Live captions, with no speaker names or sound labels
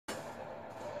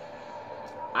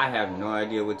I have no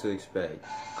idea what to expect.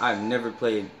 I've never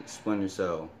played Splinter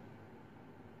Cell.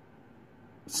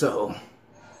 So,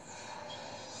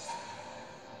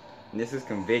 this is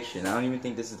Conviction. I don't even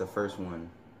think this is the first one.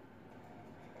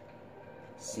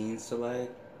 Scene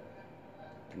select,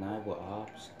 deniable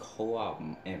ops, co-op,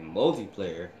 and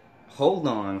multiplayer. Hold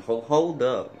on, hold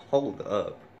up.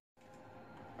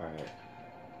 Alright.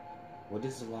 What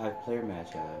does the live player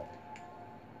match have?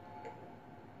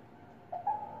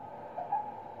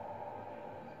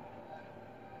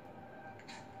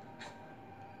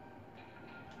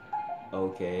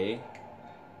 Okay.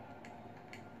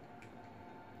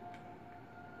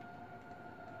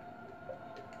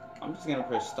 I'm just gonna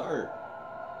press start.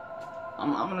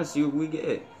 I'm gonna see what we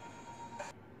get.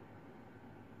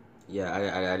 Yeah,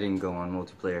 I didn't go on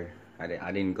multiplayer. I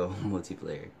didn't go on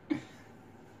multiplayer.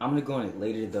 I'm gonna go on it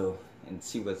later though and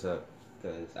see what's up,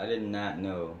 because I did not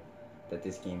know that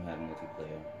this game had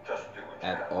multiplayer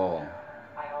at all.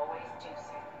 I always do,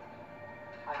 Sam.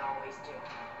 I always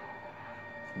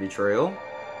do. Betrayal?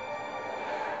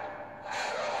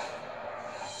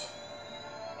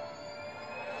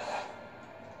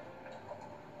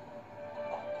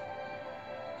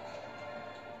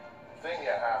 The thing you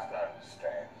have to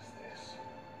understand is this.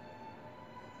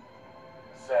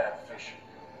 Sam Fisher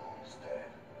Jr. is dead.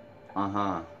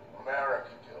 Uh-huh. America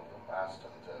killed him, asked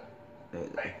him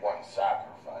to make one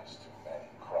sacrifice too many,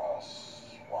 cross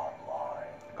one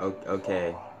line.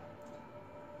 Okay.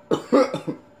 A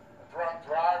drunk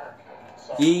driver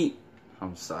killed him.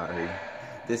 I'm sorry.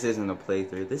 This isn't a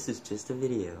playthrough. This is just a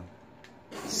video.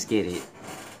 Just get it.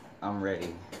 I'm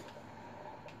ready.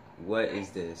 What is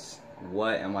this?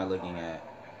 What am I looking at?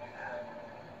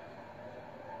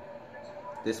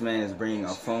 This man is bringing a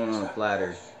phone on a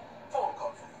platter. Phone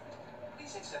call for you.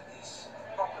 Please accept these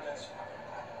compliments.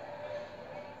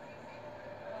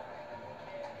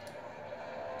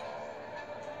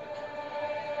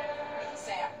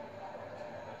 Sam,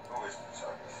 Who is this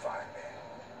undefined man?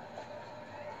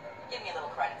 give me a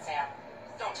little credit, Sam.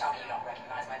 Don't tell me you don't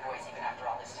recognize my voice even after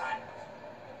all this time.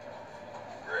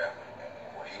 Grim,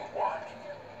 what do you want?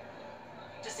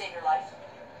 To save your life,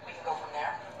 we can go from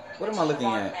there. What am I looking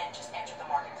at? Men just entered the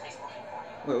marketplace looking for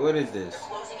you. Wait, what is this? They're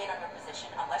closing in on your position.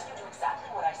 Unless you do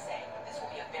exactly what I say, this will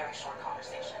be a very short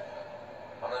conversation.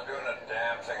 I'm not doing a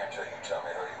damn thing until you tell me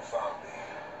how you found me.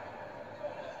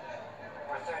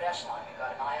 We're a third echelon. We've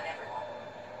got an eye on everyone.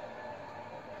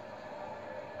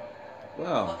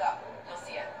 Well, Look up. You'll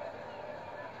see it.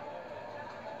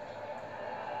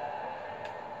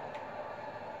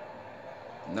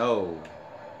 no.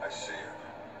 I see it.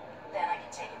 Then I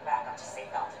can take it back up to safe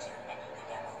altitude and you can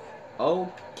get moving.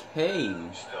 Okay. You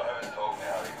still haven't told me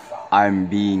how you found me. I'm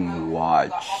being Got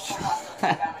watched. multiple hostiles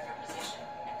found in your position,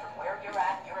 and from where you're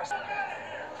at, you're a...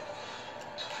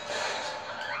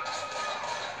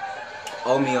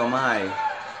 Oh me, oh my.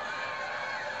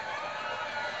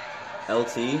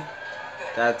 LT?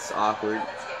 That's awkward. Now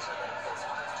let's get to a little closer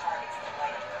to those targets in the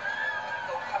light of them.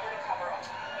 Go cover to cover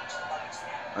until you reach the luggage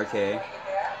stand. Okay. Bring it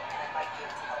there, and I might be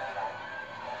able to help you out.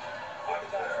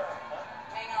 What's there?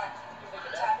 Hang on.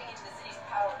 You're tapping into the city's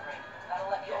power grid.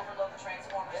 That'll let you overload the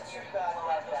transformers near you and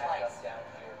blow out those lights.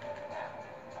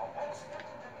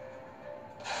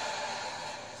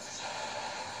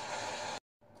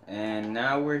 And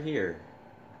now we're here.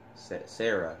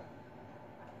 Sarah.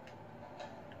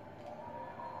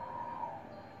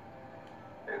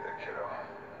 Hey there, kiddo.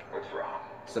 What's wrong?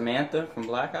 Samantha from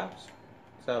Black Ops?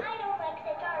 So, I don't like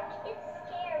the dark. It's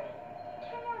scary.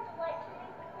 Turn on the light for me,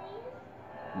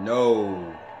 please.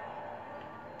 no.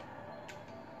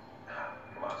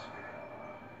 Come on,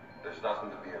 sweetie. There's nothing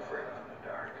to be afraid of in the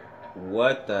dark.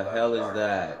 What the hell is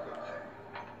that? Good thing.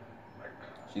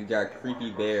 Like, She's got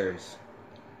creepy bears.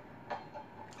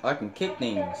 I can kick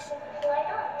things. Light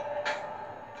on.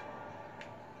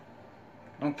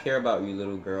 I don't care about you,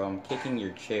 little girl. I'm kicking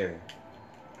your chair.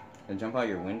 Then jump out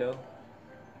your window?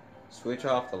 Switch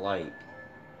off the light.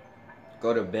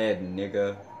 Go to bed,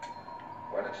 nigga.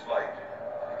 when it's light,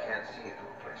 you can't see into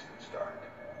a place that's dark.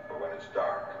 But when it's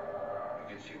dark,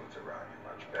 you can see what's around you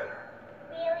much better.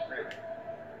 Really? Really.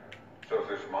 So if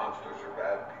there's monsters or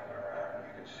bad people around,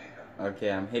 you can see them.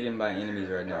 Okay, I'm hidden by enemies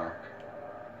right now. Dark.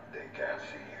 They can't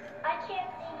see you. I can't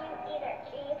see you either.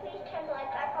 Can you please turn the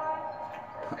light back on?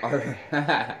 Alright.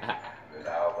 Then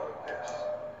how about this?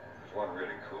 There's one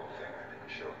really cool thing I didn't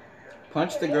show you yet.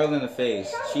 Punch the girl in the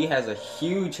face. She has a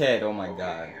huge head. Oh my Okay,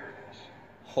 god. here it is.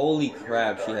 Holy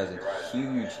crap, she has a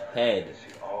huge head. You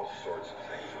see all sorts of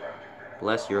things around you.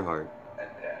 Bless your heart. And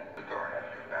then the door will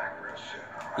be back real soon.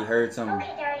 All right? He heard some. Okay,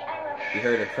 Daddy, I love He you.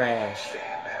 heard a crash. Stay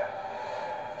in bed.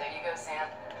 There you go, Sam.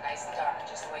 Nice and dark,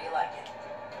 just the way you like it.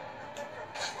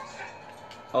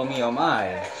 Oh me, oh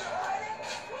my.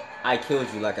 I killed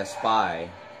you like a spy.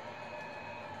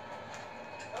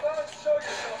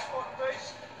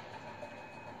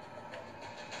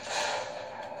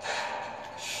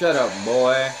 Shut up,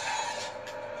 boy.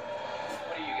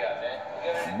 What do you got, man?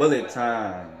 You got anything? Bullet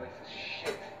time.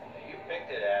 Shit. You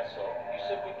picked it, asshole. You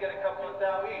said we'd get a couple of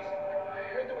thou easy. I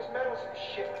heard there was metal some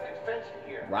shit with convention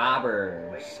here.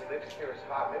 Robbers. Lady who lives here is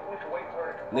hot. Maybe we can wait for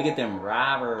her to come Look home. at them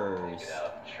robbers. Take it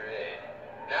out, trade.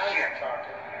 Now you're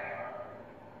talking.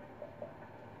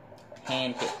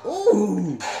 Hand hit.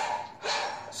 Ooh.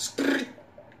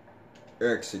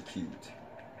 Execute.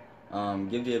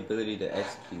 Give the ability to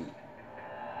execute.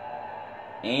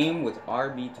 Aim with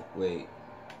RB to wait.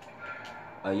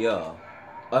 Yeah.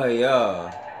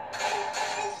 Yeah.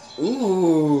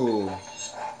 Ooh.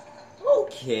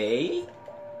 Okay.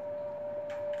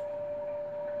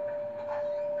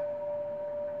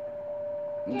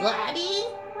 Daddy?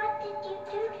 What did you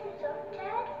do to them,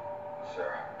 Dad?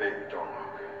 Sarah, baby, don't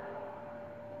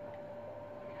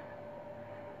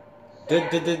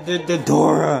look.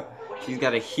 Dora. She's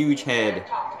got a huge head.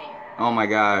 Talk to me. Oh my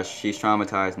gosh, she's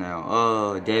traumatized now.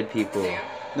 Oh, dead people.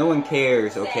 No one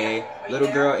cares, okay?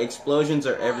 Little girl, explosions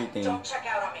are everything. Don't check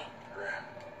out on me.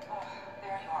 Oh,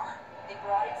 there you are. They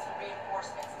brought in some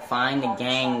reinforcements. Find the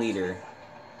gang leader.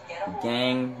 Get 'em.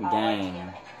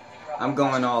 Gang. I'm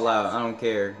going all out. I don't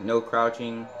care. No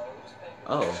crouching.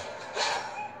 Oh.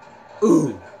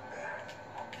 Ooh.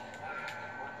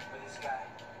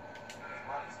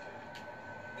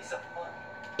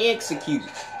 Execute.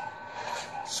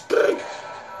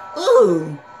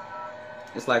 Ooh.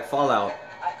 It's like Fallout,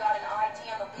 I've got an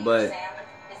ID on the leader, but Sam.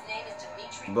 His name is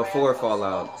Dimitri before Brandt,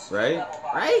 Fallout, local right? level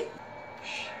boss. Right?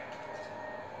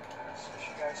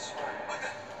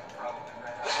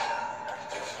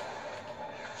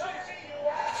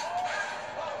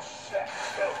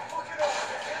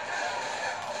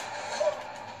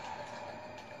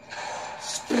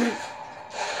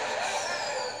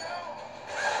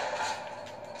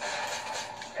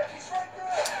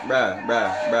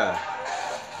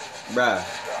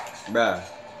 Bruh.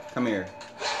 Come here.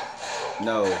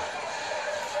 No.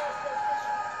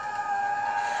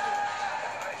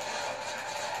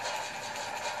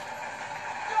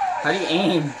 How do you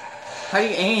aim? How do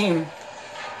you aim?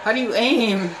 How do you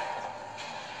aim?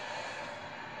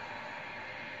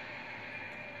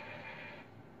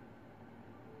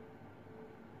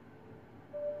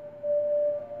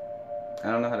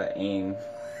 I don't know how to aim.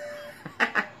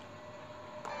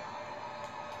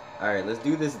 Alright, let's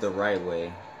do this the right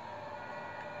way.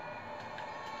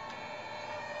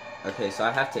 Okay, so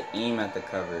I have to aim at the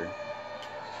cover.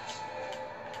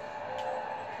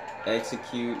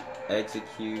 Execute. Wait,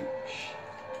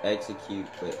 execute.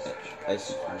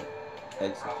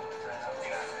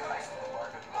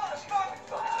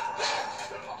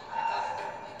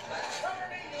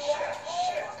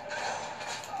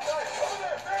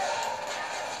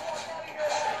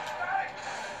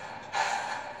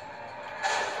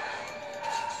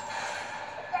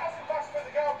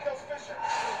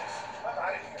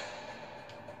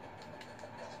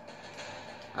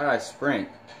 How do I sprint?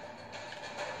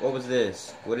 What was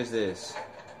this? What is this?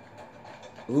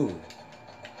 Ooh.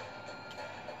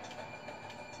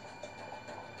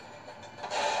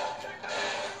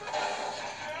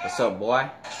 What's up, boy?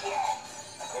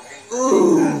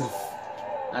 Ooh.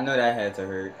 I know that had to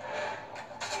hurt.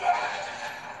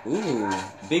 Ooh.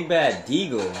 Big bad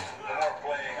Deagle.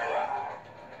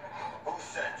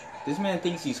 This man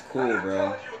thinks he's cool,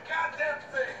 bro.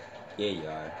 Yeah, you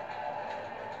are.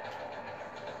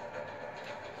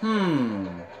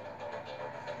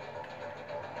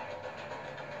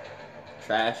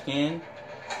 Trash can.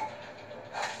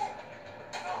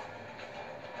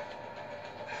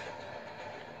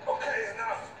 Okay,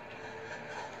 enough.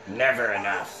 Never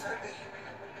enough.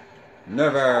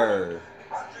 Never.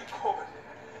 Andre Coben.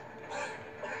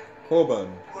 Coben.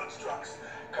 Drugs,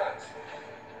 guns.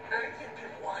 Anything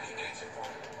people want, he gets it for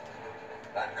them.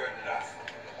 Not good enough.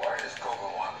 Why does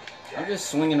Coben want me dead? I'm just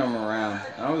swinging them around.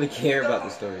 I don't really care about the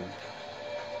story.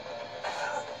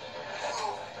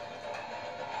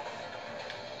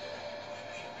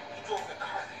 He drove the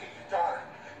car to hit your daughter.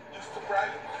 Used to brag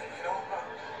about it, you know?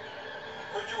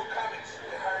 Heard you were coming, so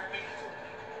they hired me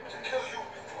to kill you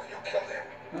before you killed him.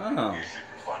 Oh. You should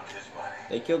refund his money.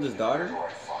 They killed his daughter? You are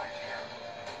fine here.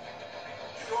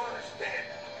 You don't understand.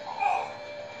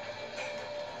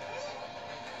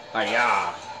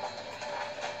 Hiya.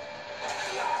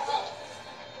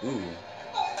 Ooh.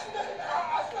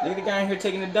 Look at the guy in here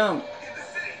taking a dump. In the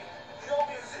city, the old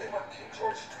museum on King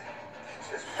George Street.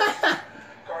 There's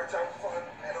guards out front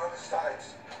and on the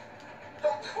sides.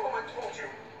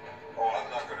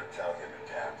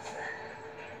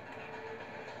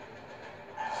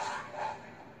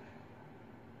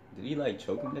 like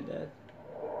choke him to death?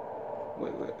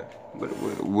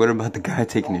 What about the guy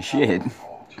taking a shit?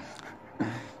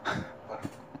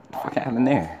 What happened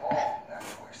there?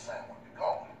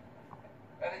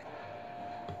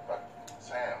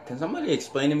 Can somebody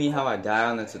explain to me how I die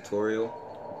on the tutorial?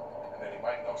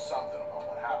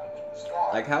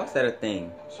 Like, how is that a thing?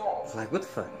 It's like, what the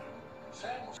fuck?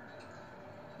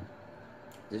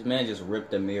 This man just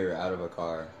ripped a mirror out of a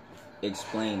car.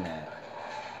 Explain that.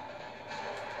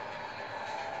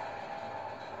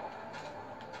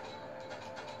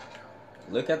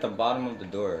 Look at the bottom of the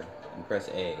door and press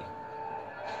A.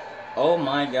 Oh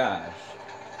my gosh.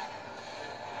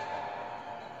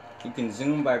 You can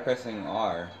zoom by pressing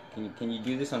R. Can you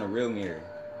do this on a real mirror?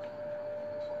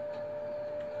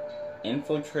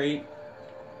 Infiltrate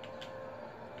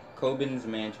Coben's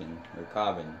mansion, or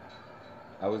Coben.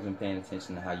 I wasn't paying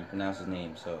attention to how you pronounce his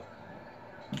name, so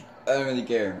I don't really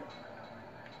care.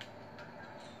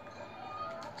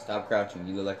 Stop crouching.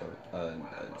 You look like a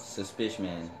suspicious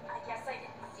man. I guess I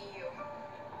didn't see you.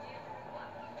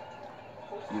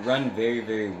 You run very,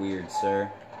 very weird,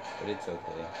 sir. But it's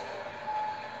okay.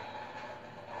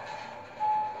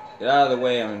 Get out of the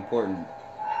way, I'm important.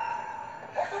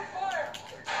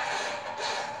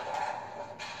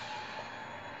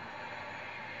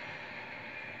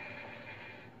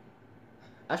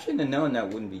 I shouldn't have known that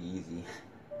wouldn't be easy.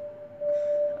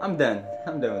 I'm done.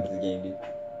 I'm done with this game, dude.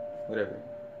 Whatever.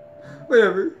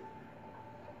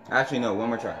 Actually, no. One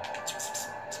more try.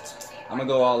 I'm gonna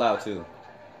go all out, too.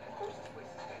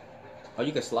 Oh,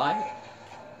 you can slide?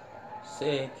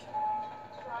 Sick.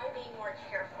 Try being more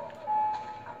careful.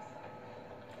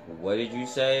 What did you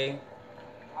say?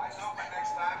 Eyes open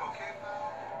next time, okay?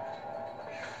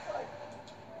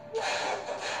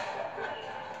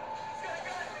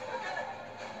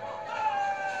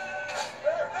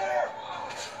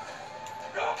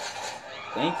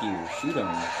 Thank you. Shoot him.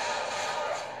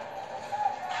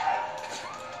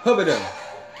 Hubba-dum.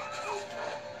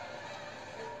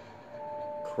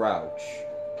 Crouch.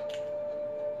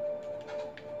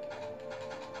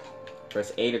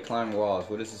 Press A to climb walls.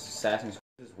 What is this Assassin's Creed?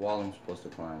 What is this wall I'm supposed to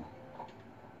climb?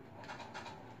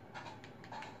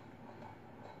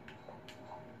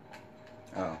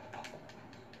 Oh.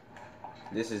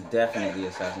 This is definitely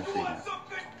Assassin's Creed now.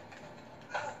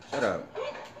 Shut up,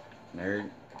 nerd.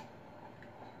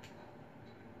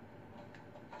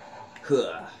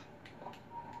 Huh.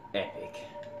 Epic.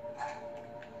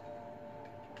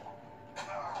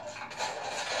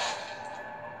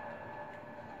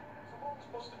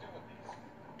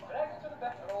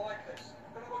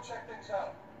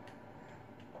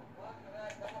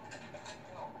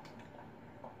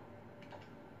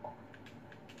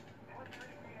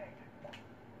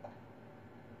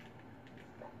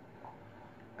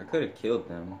 I could have killed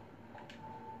them.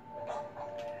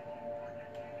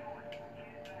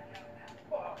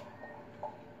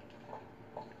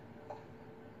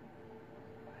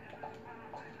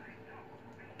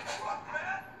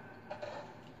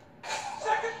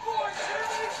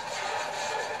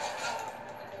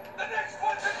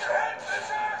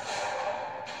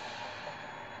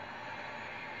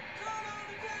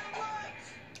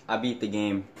 I beat the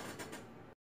game.